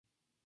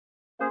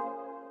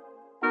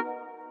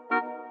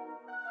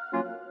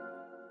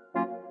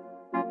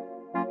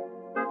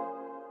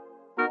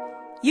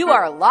You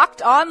are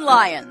Locked On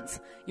Lions,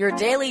 your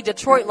daily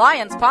Detroit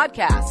Lions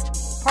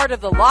podcast, part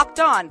of the Locked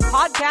On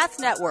Podcast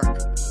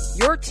Network,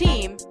 your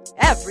team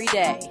every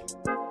day.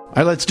 All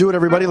right, let's do it,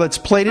 everybody. Let's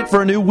plate it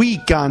for a new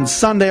week on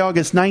Sunday,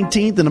 August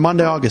 19th and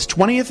Monday, August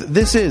 20th.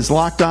 This is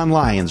Locked On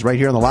Lions right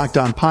here on the Locked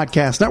On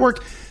Podcast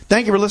Network.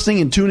 Thank you for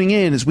listening and tuning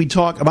in as we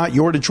talk about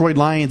your Detroit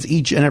Lions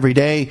each and every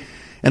day.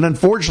 And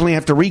unfortunately, I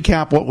have to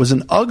recap what was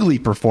an ugly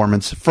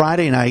performance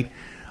Friday night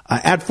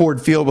at Ford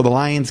Field, where the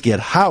Lions get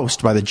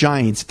housed by the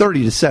Giants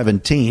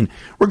 30-17.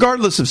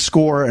 Regardless of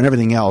score and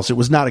everything else, it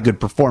was not a good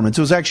performance.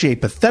 It was actually a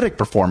pathetic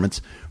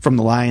performance from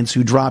the Lions,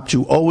 who dropped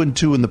to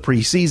 0-2 in the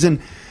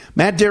preseason.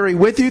 Matt Dery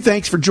with you.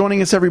 Thanks for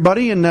joining us,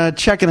 everybody, and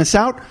checking us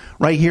out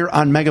right here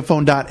on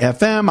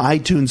Megaphone.fm,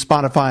 iTunes,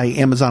 Spotify,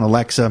 Amazon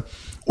Alexa,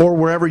 or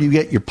wherever you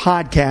get your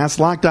podcasts.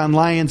 Locked On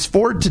Lions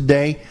for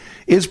today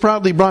is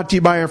proudly brought to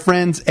you by our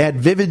friends at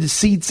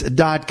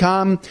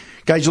VividSeats.com.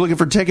 Guys, you're looking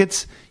for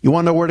tickets? You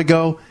want to know where to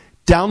go?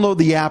 Download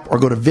the app or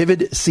go to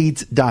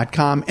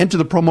VividSeats.com. Enter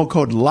the promo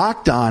code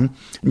LOCKEDON,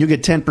 and you'll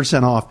get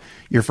 10% off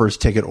your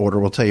first ticket order.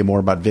 We'll tell you more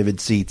about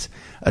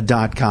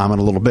VividSeats.com in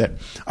a little bit.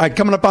 All right,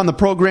 coming up on the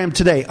program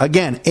today,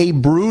 again, a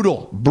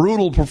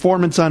brutal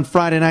performance on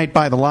Friday night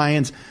by the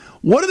Lions.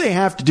 What do they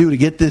have to do to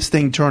get this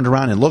thing turned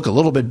around and look a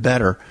little bit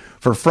better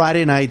for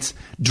Friday night's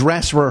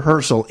dress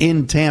rehearsal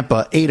in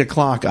Tampa, 8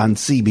 o'clock on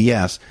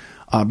CBS?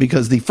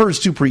 Because the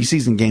first two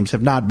preseason games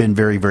have not been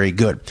very, very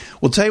good.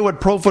 We'll tell you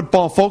what Pro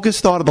Football Focus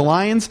thought of the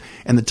Lions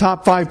and the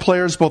top 5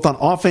 players, both on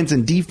offense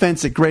and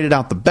defense, that graded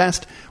out the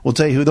best. We'll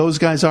tell you who those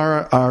guys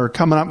are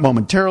coming up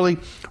momentarily.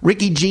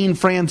 Ricky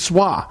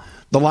Jean-Francois,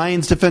 the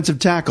Lions defensive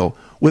tackle,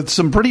 with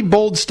some pretty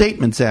bold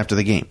statements after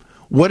the game.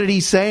 What did he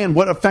say, and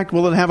what effect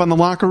will it have on the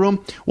locker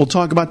room? We'll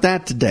talk about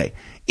that today.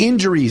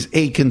 Injuries,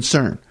 a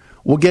concern.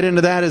 We'll get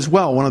into that as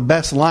well. One of the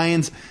best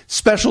Lions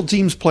special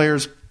teams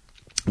players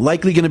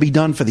likely going to be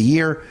done for the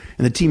year,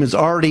 and the team has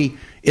already,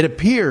 it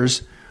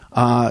appears,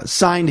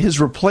 signed his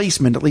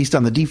replacement, at least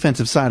on the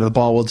defensive side of the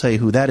ball. We'll tell you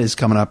who that is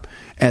coming up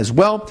as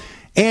well.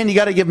 And you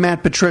got to give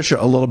Matt Patricia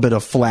a little bit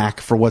of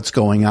flack for what's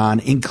going on,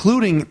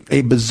 including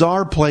a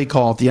bizarre play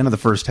call at the end of the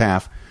first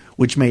half,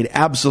 which made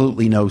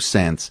absolutely no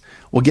sense.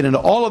 We'll get into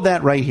all of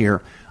that right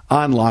here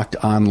on Locked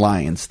On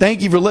Lions.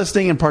 Thank you for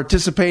listening and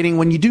participating.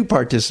 When you do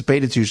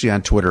participate, it's usually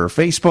on Twitter or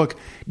Facebook.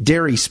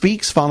 Dery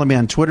Speaks. Follow me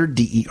on Twitter,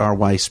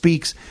 Dery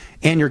Speaks.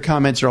 And your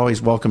comments are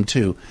always welcome,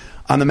 too,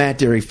 on the Matt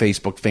Dery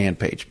Facebook fan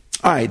page.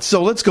 All right,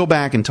 so let's go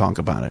back and talk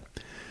about it.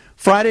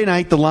 Friday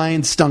night, the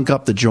Lions stunk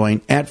up the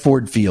joint at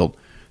Ford Field,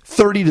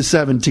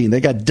 30-17. They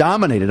got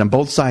dominated on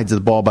both sides of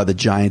the ball by the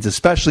Giants,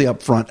 especially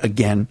up front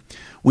again.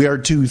 We are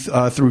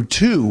through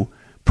 2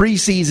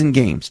 preseason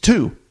games,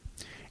 2.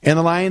 And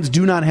the Lions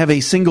do not have a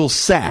single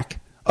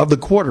sack of the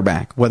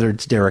quarterback, whether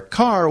it's Derek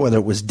Carr, whether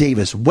it was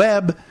Davis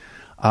Webb,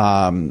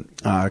 Kyle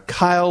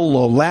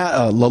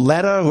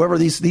Laletta, whoever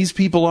these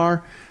people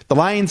are. The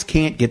Lions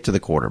can't get to the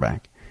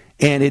quarterback.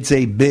 And it's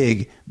a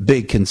big,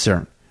 big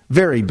concern.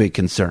 Very big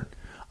concern.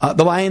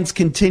 The Lions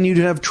continue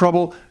to have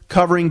trouble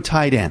covering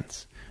tight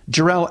ends.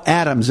 Jarrell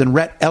Adams and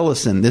Rhett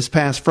Ellison this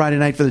past Friday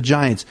night for the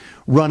Giants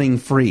running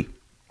free.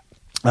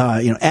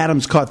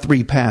 Adams caught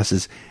 3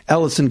 passes.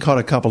 Ellison caught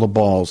a couple of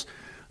balls.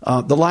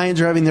 The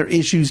Lions are having their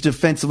issues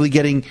defensively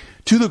getting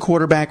to the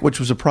quarterback, which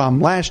was a problem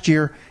last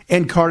year,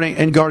 and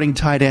guarding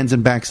tight ends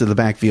and backs of the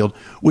backfield,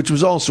 which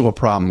was also a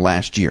problem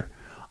last year.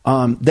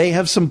 They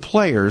have some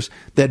players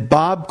that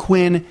Bob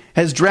Quinn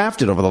has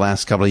drafted over the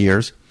last couple of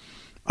years,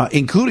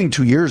 including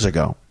 2 years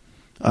ago.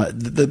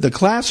 The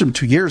class from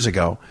 2 years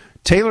ago,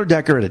 Taylor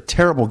Decker had a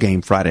terrible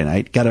game Friday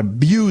night, got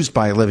abused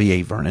by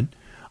Olivier Vernon.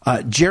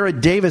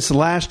 Jared Davis,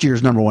 last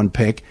year's number 1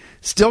 pick,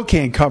 still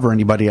can't cover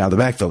anybody out of the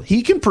backfield.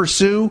 He can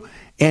pursue,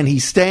 and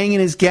he's staying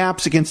in his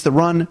gaps against the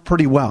run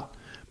pretty well.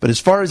 But as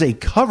far as a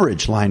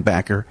coverage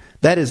linebacker,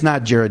 that is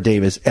not Jared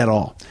Davis at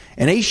all.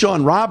 And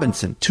A'Shawn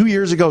Robinson, 2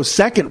 years ago,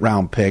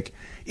 2nd-round pick,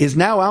 is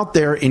now out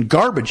there in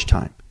garbage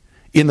time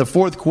in the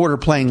 4th quarter,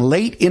 playing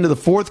late into the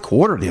 4th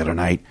quarter the other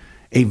night.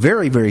 A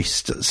very, very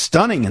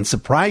stunning and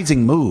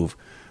surprising move.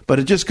 But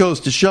it just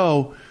goes to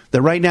show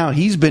that right now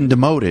he's been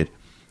demoted.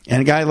 And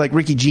a guy like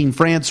Ricky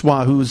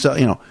Jean-Francois, who's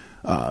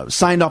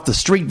signed off the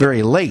street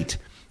very late,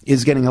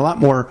 is getting a lot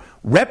more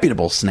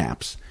reputable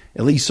snaps,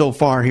 at least so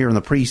far here in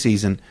the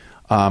preseason,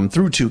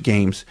 through 2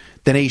 games,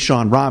 than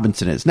A'Shawn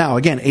Robinson is. Now,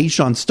 again,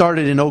 A'Shawn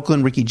started in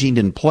Oakland. Ricky Jean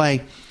didn't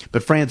play,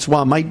 but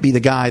Francois might be the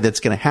guy that's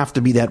going to have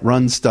to be that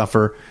run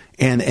stuffer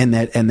and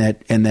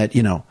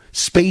that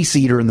space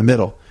eater in the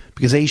middle,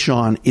 because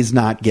A'Shawn is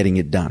not getting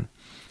it done.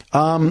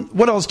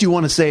 What else do you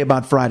want to say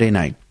about Friday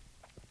night?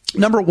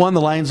 Number 1,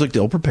 the Lions looked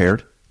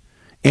ill-prepared.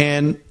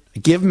 And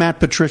give Matt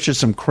Patricia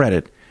some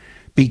credit,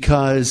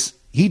 because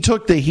he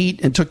took the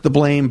heat and took the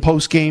blame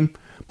post-game,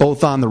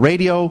 both on the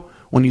radio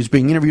when he was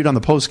being interviewed on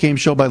the post-game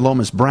show by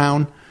Lomas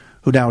Brown,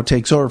 who now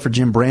takes over for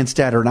Jim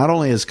Brandstatter, not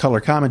only as color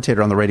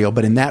commentator on the radio,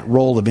 but in that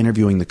role of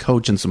interviewing the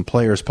coach and some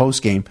players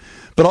post-game,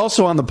 but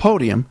also on the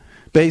podium,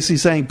 basically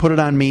saying, put it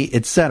on me,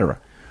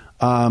 etc.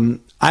 I'm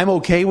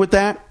okay with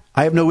that.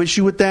 I have no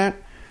issue with that.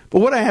 But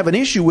what I have an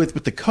issue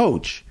with the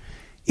coach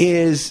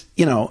is,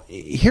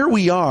 here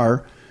we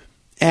are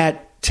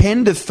at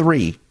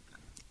 10-3,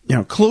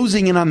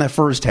 closing in on that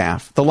first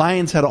half. The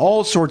Lions had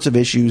all sorts of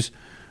issues,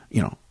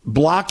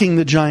 blocking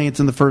the Giants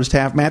in the first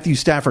half. Matthew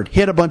Stafford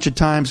hit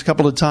a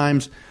couple of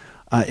times.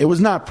 It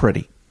was not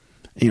pretty.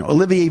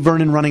 Olivier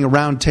Vernon running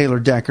around Taylor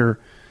Decker.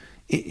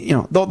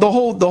 The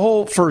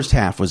whole first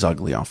half was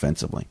ugly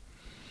offensively.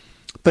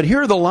 But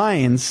here are the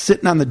Lions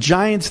sitting on the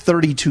Giants'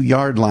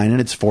 32-yard line, and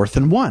it's 4th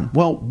and 1.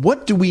 Well,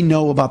 what do we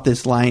know about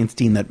this Lions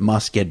team that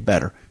must get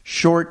better?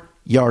 Short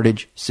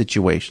yardage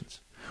situations.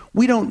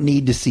 We don't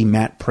need to see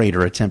Matt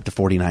Prater attempt a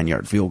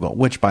 49-yard field goal,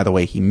 which, by the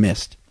way, he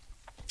missed.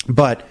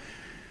 But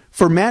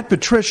for Matt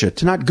Patricia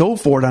to not go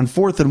for it on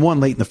 4th and 1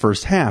 late in the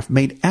first half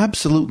made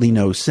absolutely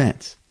no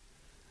sense.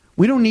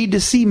 We don't need to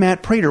see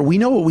Matt Prater. We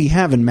know what we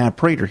have in Matt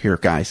Prater here,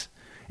 guys.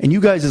 And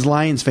you guys as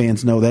Lions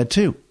fans know that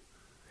too.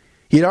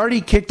 He had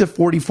already kicked a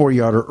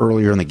 44-yarder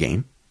earlier in the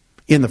game,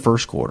 in the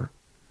first quarter.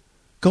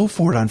 Go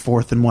for it on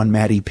 4th and 1,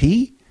 Matty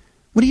P.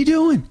 What are you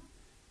doing?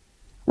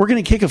 We're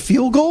going to kick a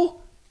field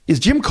goal? Is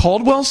Jim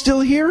Caldwell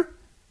still here?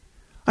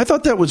 I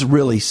thought that was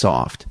really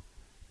soft.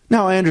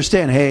 Now, I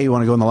understand, hey, you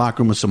want to go in the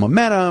locker room with some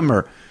momentum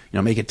or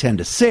make it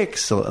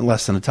 10-6,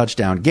 less than a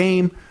touchdown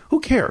game. Who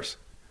cares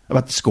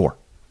about the score?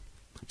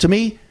 To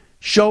me,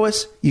 show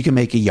us you can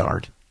make a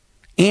yard.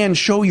 And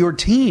show your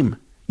team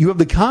you have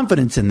the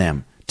confidence in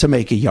them to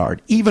make a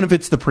yard, even if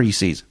it's the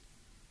preseason.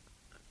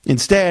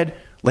 Instead,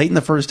 late in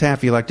the first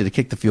half, he elected to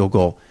kick the field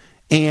goal,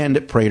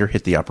 and Prater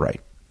hit the upright.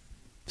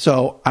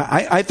 So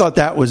I thought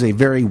that was a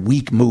very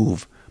weak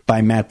move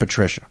by Matt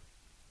Patricia.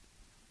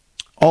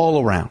 All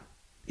around.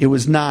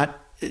 The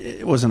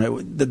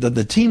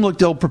team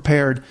looked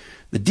ill-prepared.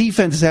 The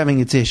defense is having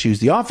its issues.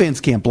 The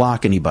offense can't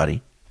block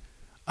anybody.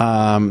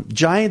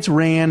 Giants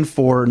ran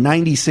for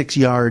 96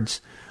 yards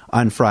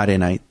on Friday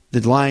night.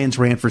 The Lions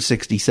ran for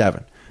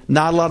 67.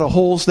 Not a lot of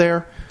holes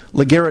there.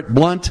 LeGarrette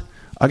Blount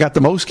got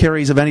the most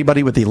carries of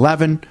anybody with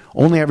 11.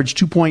 Only averaged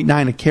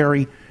 2.9 a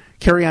carry.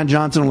 Kerryon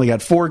Johnson only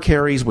got 4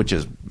 carries, which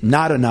is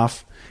not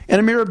enough. And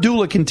Amir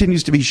Abdullah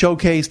continues to be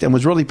showcased and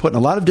was really put in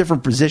a lot of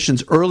different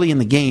positions early in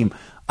the game.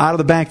 Out of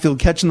the backfield,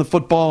 catching the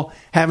football,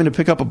 having to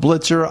pick up a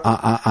blitzer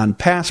on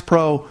pass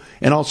pro,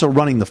 and also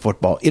running the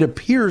football. It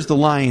appears the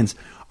Lions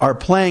are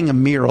playing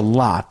Amir a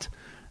lot,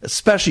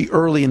 especially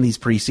early in these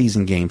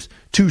preseason games,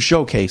 to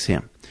showcase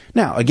him.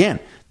 Now, again,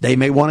 they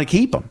may want to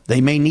keep him.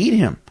 They may need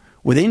him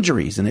with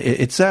injuries, and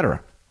et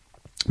cetera.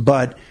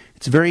 But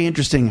it's very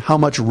interesting how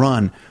much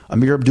run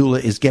Amir Abdullah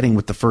is getting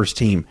with the first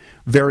team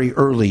very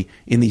early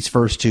in these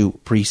first 2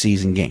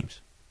 preseason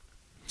games.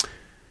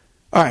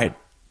 All right,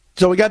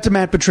 so we got to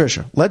Matt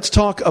Patricia. Let's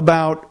talk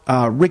about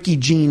Ricky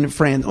Jean.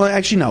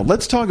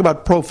 Let's talk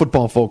about Pro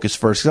Football Focus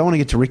first, because I want to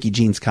get to Ricky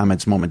Jean's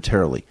comments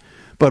momentarily.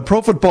 But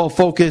Pro Football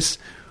Focus,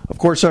 of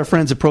course, our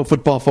friends at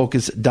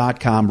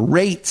ProFootballFocus.com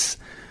rates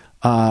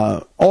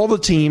all the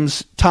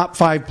teams, top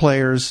 5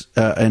 players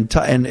and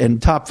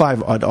top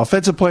 5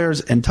 offensive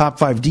players and top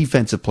 5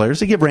 defensive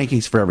players. They give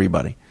rankings for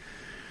everybody.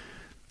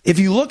 If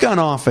you look on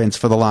offense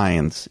for the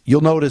Lions,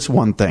 you'll notice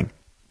one thing.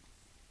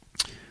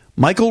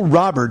 Michael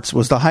Roberts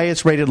was the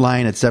highest rated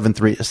Lion at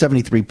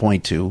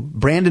 73.2.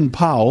 Brandon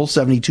Powell,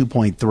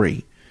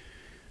 72.3.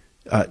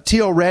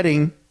 Theo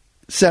Redding,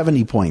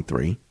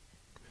 70.3.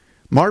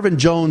 Marvin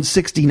Jones,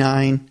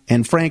 69,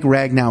 and Frank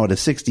Ragnow at a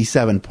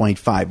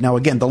 67.5. Now,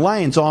 again, the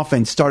Lions'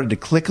 offense started to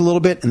click a little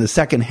bit in the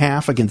second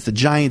half against the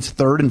Giants'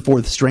 3rd and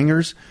 4th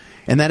stringers,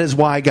 and that is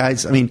why,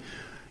 guys,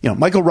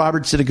 Michael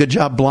Roberts did a good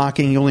job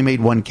blocking. He only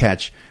made 1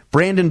 catch.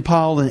 Brandon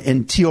Powell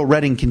and Theo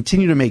Redding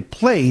continue to make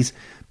plays,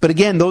 but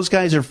again, those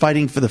guys are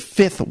fighting for the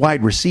 5th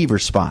wide receiver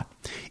spot.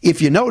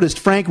 If you noticed,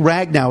 Frank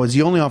Ragnow is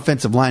the only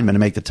offensive lineman to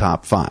make the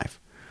top 5.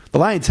 The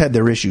Lions had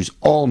their issues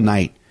all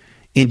night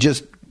in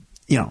just,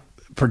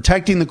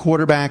 protecting the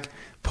quarterback,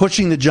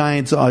 pushing the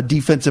Giants'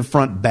 defensive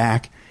front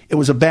back. It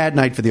was a bad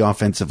night for the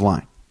offensive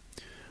line.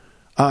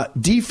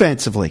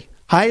 Defensively,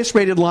 highest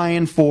rated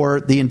Lion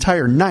for the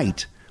entire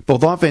night,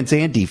 both offense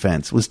and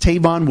defense, was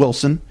Tavon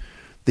Wilson,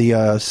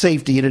 the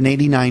safety at an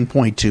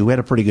 89.2, had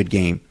a pretty good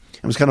game.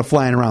 It was kind of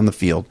flying around the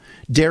field.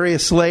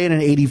 Darius Slay at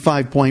an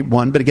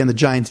 85.1, but again, the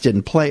Giants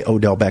didn't play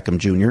Odell Beckham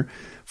Jr.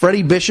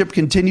 Freddie Bishop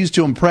continues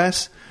to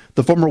impress,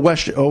 the former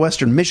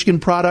Western Michigan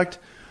product.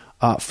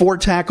 4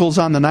 tackles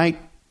on the night.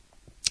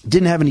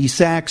 Didn't have any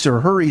sacks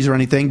or hurries or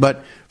anything,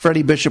 but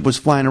Freddie Bishop was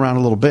flying around a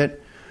little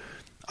bit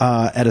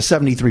at a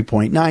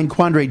 73.9.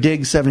 Quandre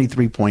Diggs,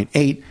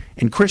 73.8.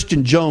 And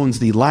Christian Jones,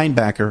 the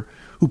linebacker,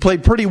 who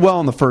played pretty well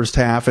in the first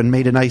half and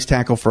made a nice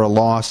tackle for a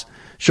loss,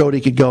 showed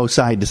he could go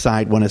side to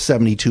side, won a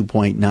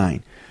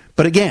 72.9.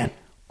 But again,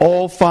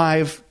 all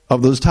 5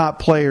 of those top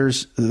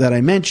players that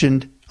I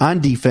mentioned on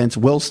defense,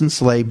 Wilson,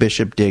 Slay,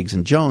 Bishop, Diggs,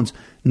 and Jones,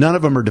 none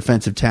of them are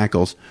defensive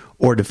tackles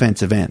or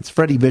defensive ends.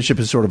 Freddie Bishop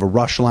is sort of a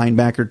rush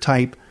linebacker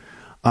type,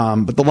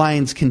 but the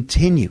Lions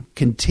continue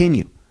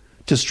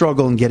to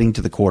struggle in getting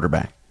to the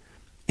quarterback.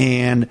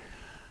 And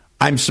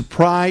I'm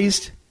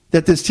surprised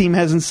that this team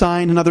hasn't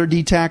signed another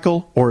D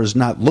tackle or is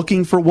not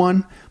looking for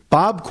one,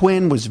 Bob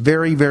Quinn was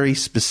very, very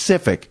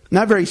specific.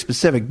 Not very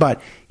specific,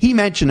 but he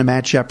mentioned to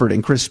Matt Shepard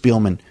and Chris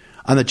Spielman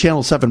on the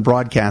Channel 7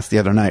 broadcast the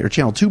other night, or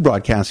Channel 2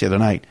 broadcast the other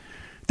night,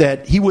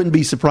 that he wouldn't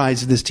be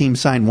surprised if this team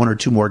signed one or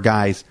two more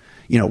guys,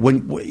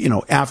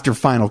 after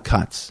final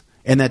cuts,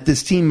 and that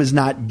this team is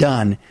not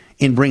done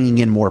in bringing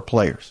in more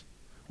players,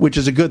 which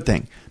is a good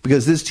thing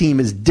because this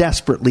team is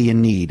desperately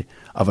in need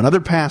of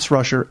another pass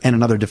rusher and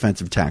another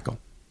defensive tackle.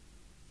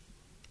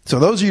 So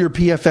those are your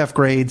PFF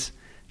grades.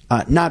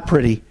 Not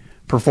pretty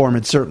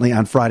performance, certainly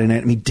on Friday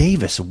night. I mean,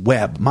 Davis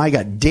Webb, my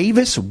God,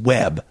 Davis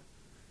Webb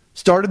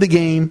started the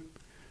game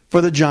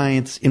for the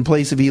Giants in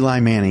place of Eli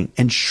Manning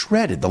and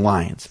shredded the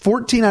Lions.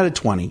 14 out of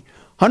 20,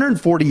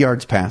 140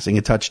 yards passing,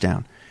 a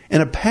touchdown,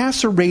 and a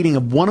passer rating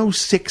of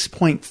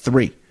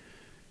 106.3.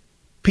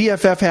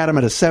 PFF had him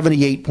at a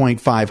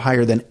 78.5,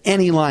 higher than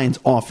any Lions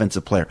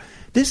offensive player.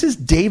 This is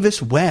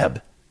Davis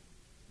Webb.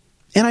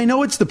 And I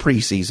know it's the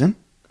preseason,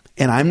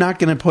 and I'm not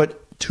going to put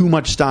too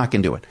much stock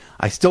into it.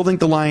 I still think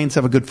the Lions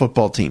have a good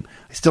football team.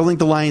 I still think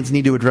the Lions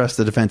need to address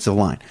the defensive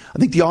line. I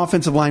think the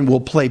offensive line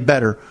will play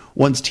better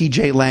once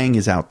TJ Lang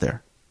is out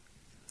there.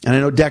 And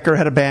I know Decker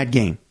had a bad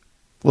game.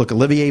 Look,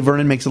 Olivier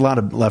Vernon makes a lot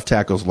of left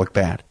tackles look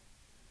bad.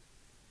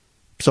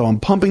 So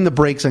I'm pumping the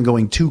brakes on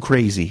going too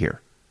crazy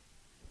here.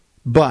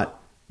 But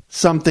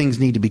some things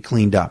need to be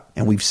cleaned up.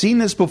 And we've seen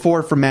this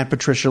before from Matt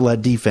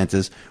Patricia-led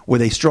defenses where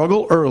they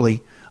struggle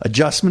early,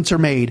 adjustments are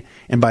made,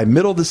 and by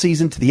middle of the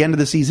season to the end of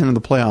the season in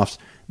the playoffs,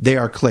 they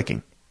are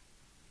clicking.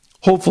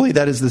 Hopefully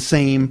that is the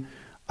same,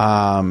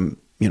 game,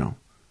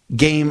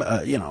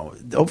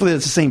 hopefully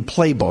that's the same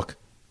playbook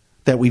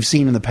that we've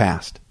seen in the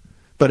past.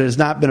 But it has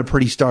not been a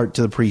pretty start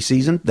to the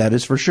preseason, that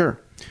is for sure.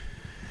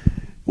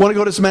 Want to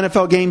go to some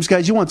NFL games,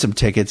 guys? You want some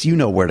tickets? You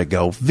know where to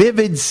go.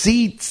 Vivid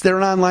Seats. They're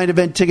an online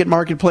event ticket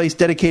marketplace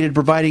dedicated to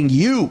providing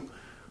you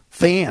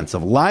fans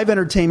of live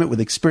entertainment with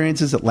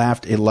experiences that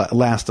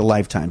last a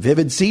lifetime.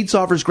 Vivid Seats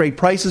offers great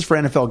prices for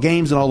NFL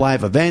games and all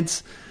live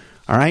events.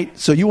 All right,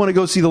 so you want to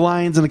go see the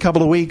Lions in a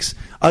couple of weeks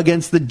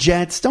against the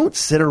Jets. Don't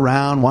sit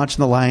around watching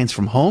the Lions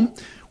from home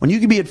when you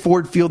can be at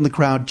Ford Field in the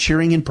crowd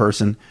cheering in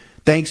person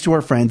thanks to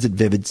our friends at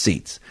Vivid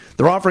Seats.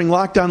 They're offering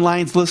Locked On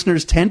Lions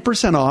listeners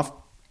 10% off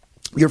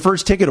your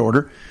first ticket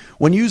order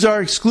when you use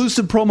our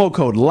exclusive promo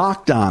code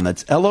LOCKEDON.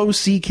 That's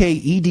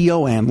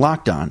LOCKEDON,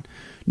 Locked On.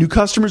 New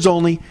customers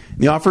only.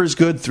 The offer is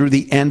good through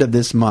the end of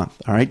this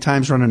month. All right,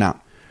 time's running out.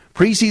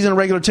 Preseason and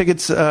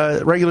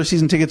regular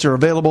season tickets are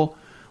available.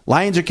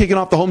 Lions are kicking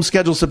off the home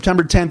schedule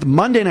September 10th,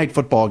 Monday Night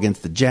Football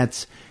against the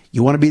Jets.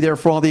 You want to be there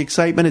for all the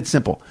excitement? It's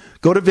simple.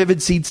 Go to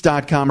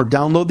vividseats.com or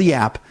download the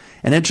app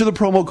and enter the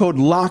promo code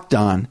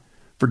LOCKEDON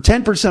for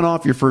 10%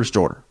 off your first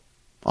order.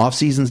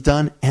 Off-season's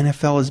done.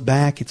 NFL is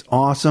back. It's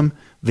awesome.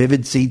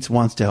 Vivid Seats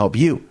wants to help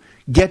you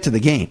get to the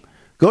game.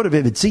 Go to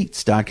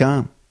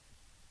vividseats.com.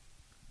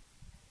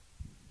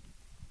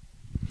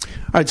 All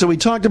right, so we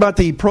talked about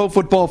the Pro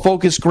Football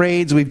Focus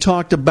grades. We've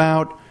talked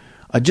about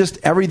just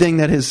everything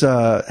that has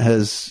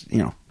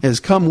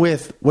come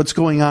with what's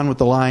going on with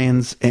the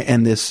Lions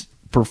and this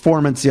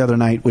performance the other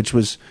night, which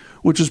was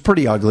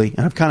pretty ugly.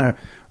 And I've kind of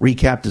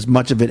recapped as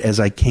much of it as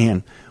I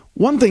can.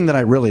 One thing that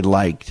I really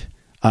liked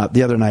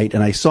the other night,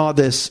 and I saw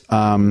this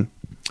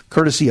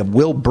courtesy of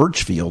Will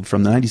Birchfield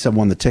from the 97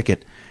 Won the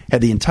Ticket,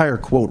 had the entire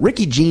quote.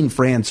 Ricky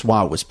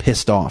Jean-Francois was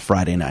pissed off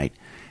Friday night.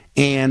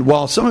 And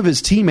while some of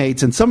his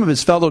teammates and some of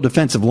his fellow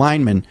defensive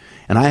linemen,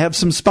 and I have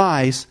some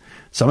spies,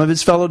 some of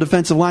his fellow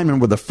defensive linemen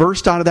were the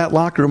first out of that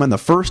locker room and the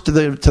first to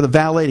the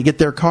valet to get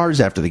their cars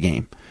after the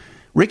game.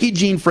 Ricky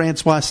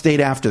Jean-Francois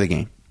stayed after the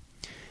game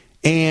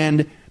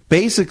and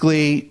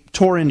basically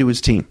tore into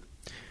his team.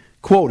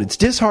 Quote, "It's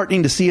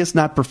disheartening to see us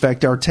not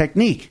perfect our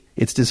technique.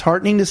 It's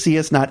disheartening to see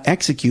us not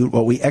execute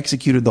what we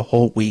executed the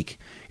whole week.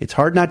 It's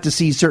hard not to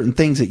see certain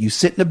things that you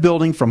sit in a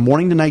building from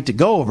morning to night to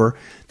go over.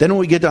 Then when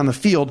we get on the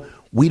field,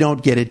 we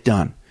don't get it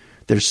done.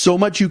 There's so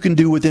much you can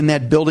do within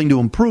that building to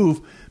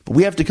improve, but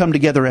we have to come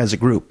together as a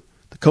group.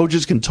 The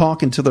coaches can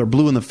talk until they're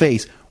blue in the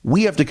face.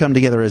 We have to come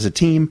together as a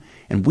team,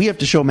 and we have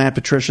to show Matt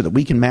Patricia that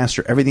we can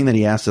master everything that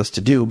he asks us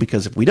to do,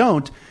 because if we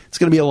don't, it's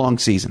going to be a long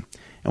season.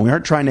 And we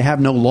aren't trying to have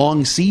no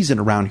long season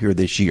around here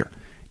this year.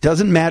 It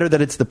doesn't matter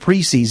that it's the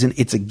preseason.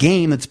 It's a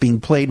game that's being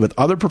played with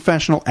other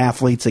professional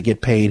athletes that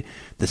get paid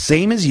the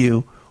same as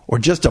you or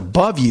just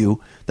above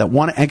you that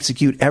want to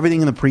execute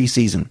everything in the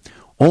preseason.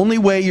 Only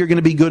way you're going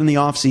to be good in the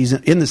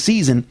offseason, in the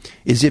season,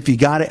 is if you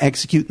got to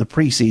execute in the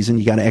preseason.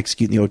 You got to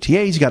execute in the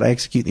OTAs. You got to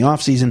execute in the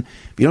offseason.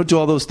 If you don't do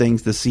all those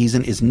things, the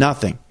season is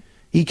nothing."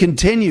 He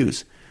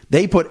continues,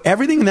 "They put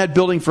everything in that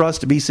building for us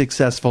to be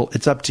successful.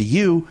 It's up to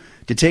you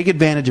to take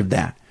advantage of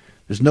that.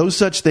 There's no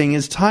such thing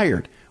as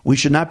tired. We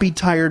should not be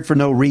tired for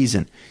no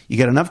reason. You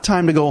got enough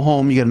time to go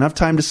home. You got enough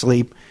time to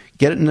sleep.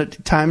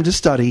 Get time to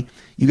study.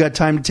 You got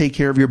time to take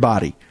care of your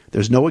body.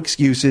 There's no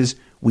excuses.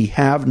 We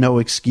have no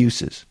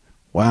excuses."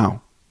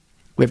 Wow.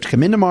 We have to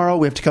come in tomorrow.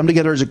 We have to come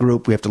together as a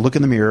group. We have to look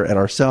in the mirror at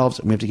ourselves,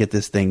 and we have to get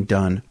this thing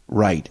done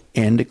right.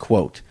 End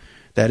quote.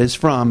 That is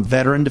from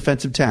veteran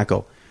defensive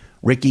tackle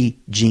Ricky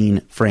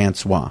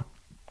Jean-Francois.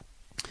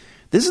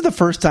 This is the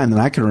first time that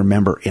I can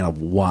remember in a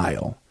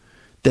while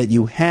that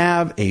you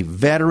have a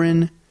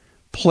veteran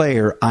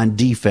player on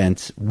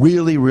defense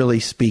really, really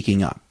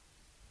speaking up.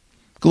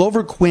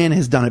 Glover Quinn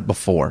has done it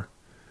before.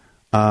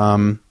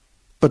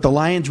 But the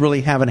Lions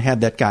really haven't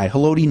had that guy.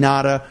 Haloti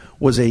Ngata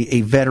was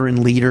a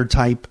veteran leader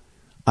type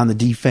on the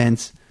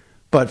defense.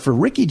 But for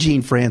Ricky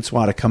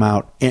Jean-Francois to come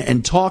out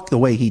and talk the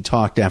way he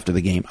talked after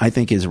the game, I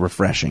think is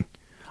refreshing.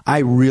 I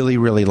really,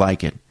 really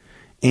like it.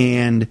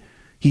 And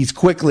he's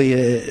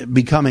quickly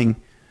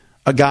becoming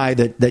a guy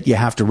that you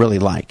have to really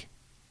like.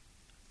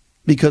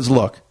 Because,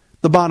 look,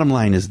 the bottom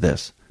line is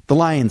this. The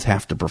Lions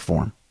have to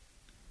perform.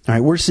 All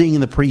right, we're seeing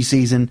in the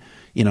preseason,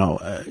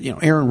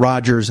 Aaron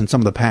Rodgers and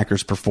some of the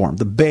Packers perform.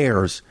 The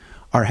Bears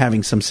are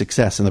having some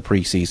success in the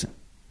preseason.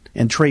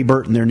 And Trey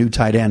Burton, their new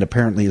tight end,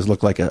 apparently has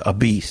looked like a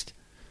beast.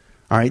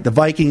 All right, the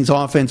Vikings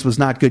offense was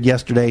not good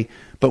yesterday,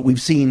 but we've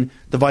seen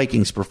the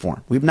Vikings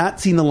perform. We've not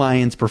seen the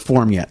Lions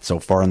perform yet so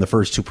far in the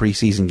first 2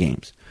 preseason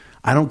games.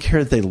 I don't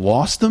care that they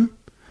lost them,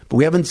 but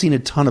we haven't seen a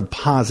ton of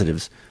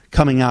positives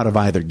coming out of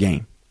either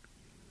game.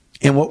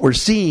 And what we're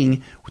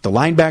seeing with the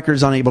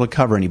linebackers unable to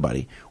cover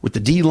anybody, with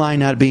the D-line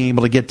not being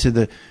able to get to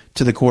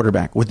the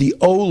quarterback, with the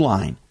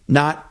O-line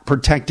not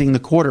protecting the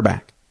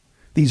quarterback,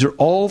 these are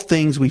all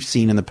things we've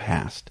seen in the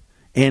past,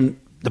 and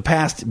the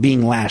past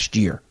being last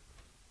year.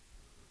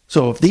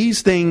 So if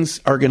these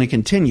things are going to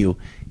continue,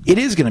 it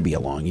is going to be a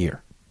long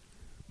year.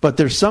 But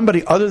there's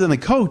somebody other than the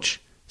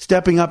coach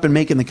stepping up and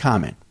making the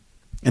comment,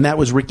 and that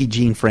was Ricky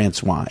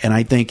Jean-Francois. And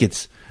I think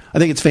it's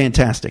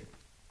fantastic.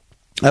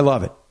 I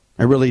love it.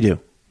 I really do.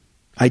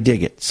 I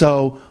dig it.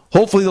 So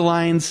hopefully the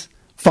Lions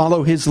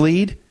follow his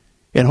lead,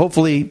 and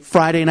hopefully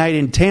Friday night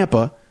in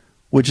Tampa,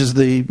 which is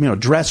the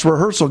dress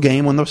rehearsal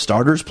game when the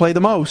starters play the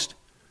most,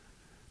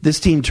 this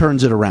team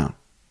turns it around.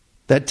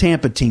 That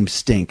Tampa team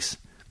stinks.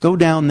 Go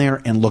down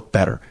there and look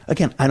better.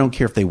 Again, I don't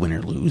care if they win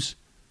or lose,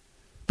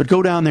 but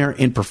go down there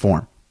and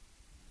perform.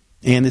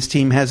 And this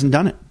team hasn't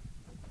done it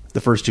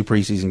the first 2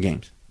 preseason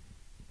games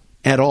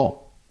at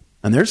all.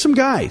 And there's some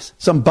guys,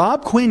 some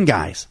Bob Quinn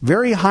guys,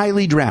 very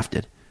highly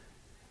drafted,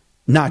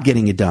 not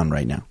getting it done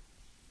right now.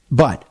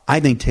 But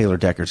I think Taylor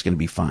Decker's going to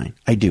be fine.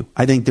 I do.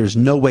 I think there's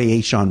no way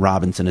A'Shawn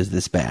Robinson is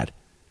this bad.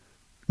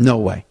 No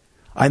way.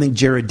 I think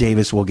Jared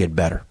Davis will get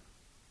better.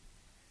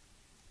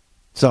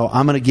 So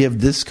I'm going to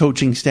give this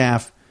coaching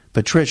staff,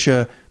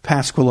 Patricia,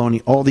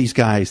 Pasqualoni, all these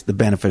guys, the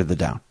benefit of the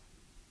doubt.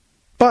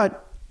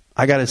 But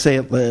I got to say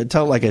it,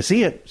 tell it like I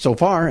see it so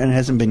far, and it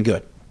hasn't been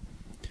good.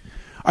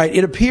 All right,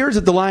 it appears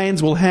that the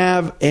Lions will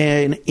have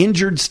an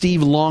injured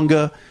Steve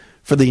Longa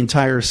for the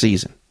entire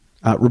season.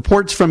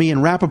 Reports from Ian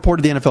Rappaport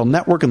of the NFL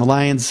Network, and the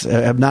Lions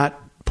have not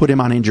put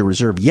him on injured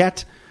reserve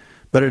yet,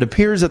 but it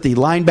appears that the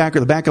linebacker,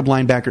 the backup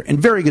linebacker, and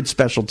very good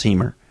special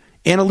teamer,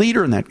 and a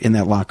leader in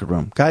that locker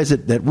room, guys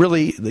that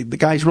really, the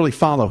guys really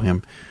follow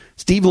him.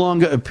 Steve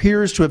Longa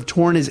appears to have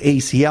torn his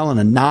ACL in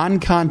a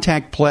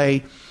non-contact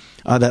play.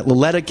 That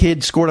Loletta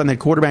kid scored on that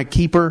quarterback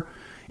keeper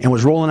and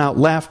was rolling out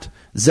left.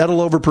 Zettel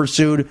over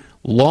pursued.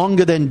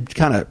 Longa then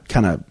kind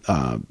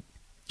of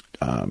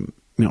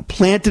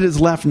planted his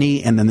left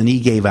knee, and then the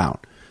knee gave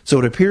out. So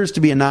it appears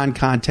to be a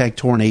non-contact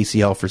torn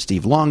ACL for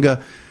Steve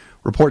Longa.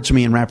 Reports from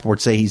Ian Rappaport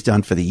say he's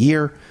done for the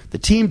year. The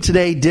team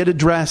today did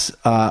address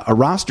a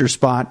roster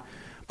spot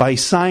by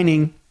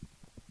signing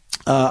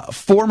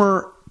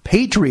former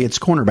Patriots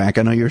cornerback,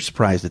 I know you're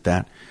surprised at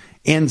that,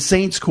 and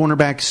Saints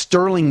cornerback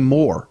Sterling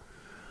Moore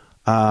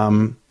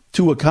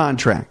to a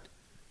contract.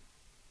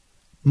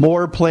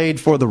 Moore played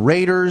for the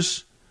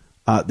Raiders.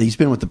 He's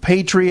been with the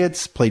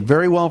Patriots, played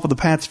very well for the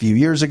Pats a few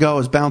years ago,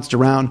 has bounced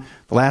around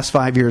the last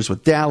 5 years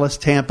with Dallas,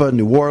 Tampa,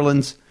 New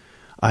Orleans.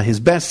 His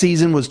best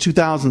season was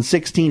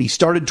 2016. He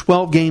started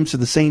 12 games for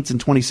the Saints in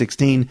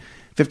 2016,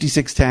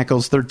 56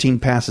 tackles, 13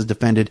 passes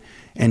defended,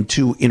 and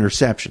 2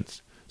 interceptions.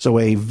 So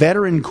a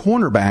veteran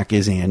cornerback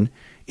is in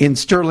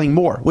Sterling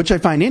Moore, which I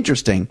find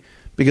interesting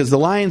because the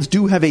Lions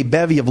do have a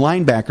bevy of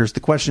linebackers. The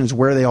question is,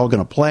 where are they all going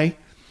to play?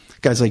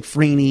 Guys like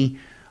Freeney,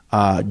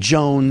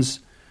 Jones,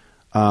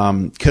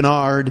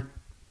 Kennard,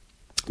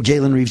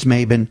 Jalen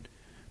Reeves-Maybin.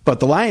 But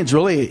the Lions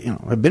really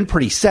have been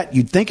pretty set,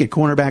 you'd think, at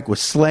cornerback with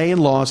Slay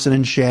and Lawson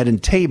and Shedd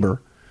and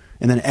Tabor.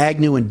 And then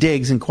Agnew and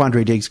Diggs, and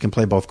Quandre Diggs can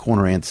play both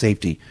corner and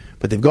safety.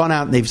 But they've gone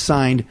out and they've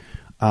signed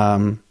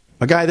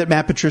a guy that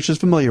Matt Patricia is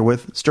familiar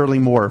with,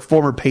 Sterling Moore,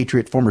 former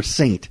Patriot, former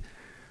Saint,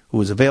 who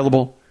is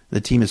available.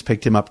 The team has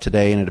picked him up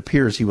today, and it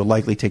appears he will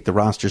likely take the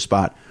roster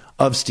spot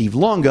of Steve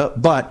Longa,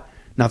 but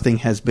nothing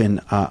has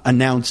been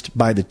announced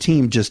by the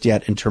team just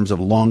yet in terms of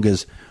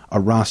Longa's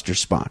roster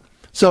spot.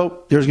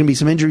 So there's going to be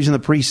some injuries in the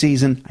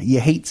preseason. You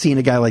hate seeing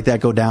a guy like that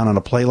go down on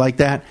a play like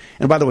that.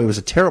 And by the way, it was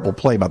a terrible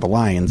play by the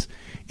Lions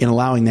in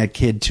allowing that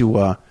kid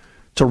to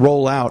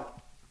roll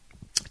out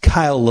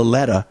Kyle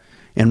Loletta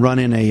and run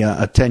in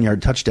a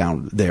 10-yard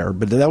touchdown there.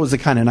 But that was the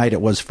kind of night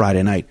it was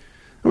Friday night.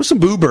 There were some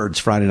boo birds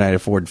Friday night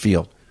at Ford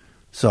Field.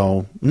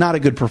 So not a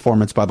good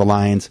performance by the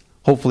Lions.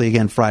 Hopefully,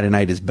 again, Friday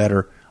night is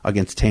better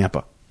against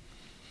Tampa.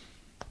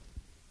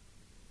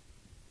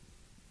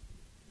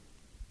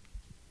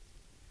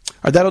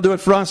 All right, that'll do it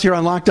for us here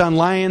on Locked On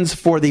Lions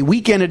for the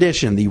weekend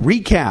edition, the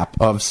recap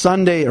of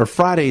Sunday or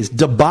Friday's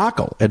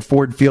debacle at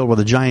Ford Field where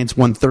the Giants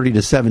won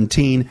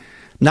 30-17.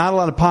 Not a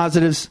lot of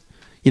positives,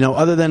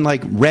 other than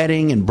like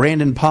Redding and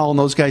Brandon Powell and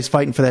those guys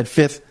fighting for that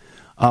fifth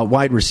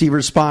wide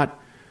receiver spot.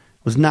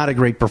 It was not a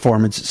great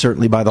performance,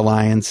 certainly by the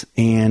Lions.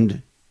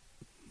 And,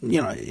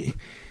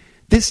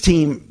 this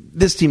team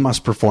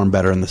must perform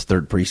better in this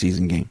third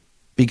preseason game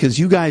because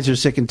you guys are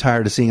sick and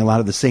tired of seeing a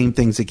lot of the same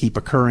things that keep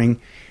occurring.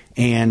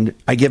 And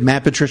I give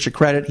Matt Patricia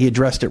credit. He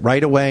addressed it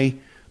right away,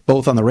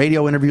 both on the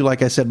radio interview,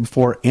 like I said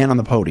before, and on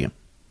the podium.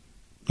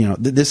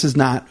 This is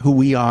not who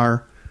we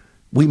are.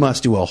 We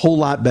must do a whole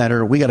lot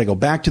better. We got to go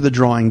back to the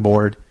drawing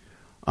board.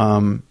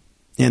 And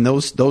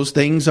those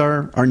things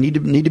need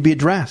to be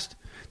addressed.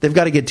 They've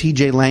got to get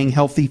TJ Lang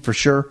healthy for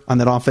sure on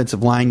that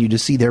offensive line. You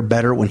just see they're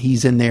better when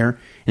he's in there,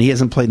 and he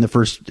hasn't played in the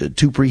first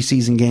two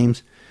preseason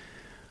games.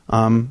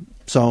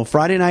 So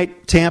Friday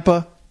night,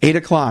 Tampa, 8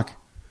 o'clock.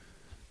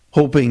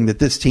 Hoping that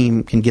this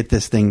team can get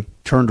this thing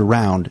turned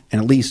around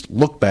and at least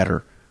look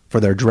better for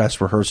their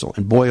dress rehearsal.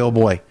 And boy, oh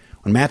boy,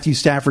 when Matthew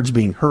Stafford's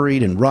being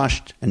hurried and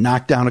rushed and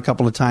knocked down a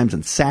couple of times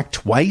and sacked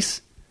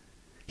twice,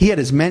 he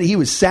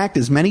was sacked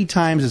as many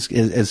times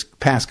as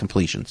pass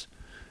completions.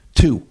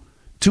 2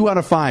 out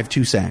of 5,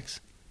 2 sacks.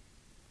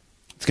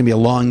 It's going to be a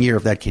long year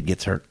if that kid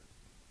gets hurt.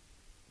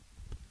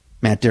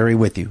 Matt Dery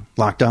with you.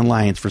 Locked On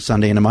Lions for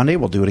Sunday and a Monday.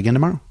 We'll do it again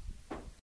tomorrow.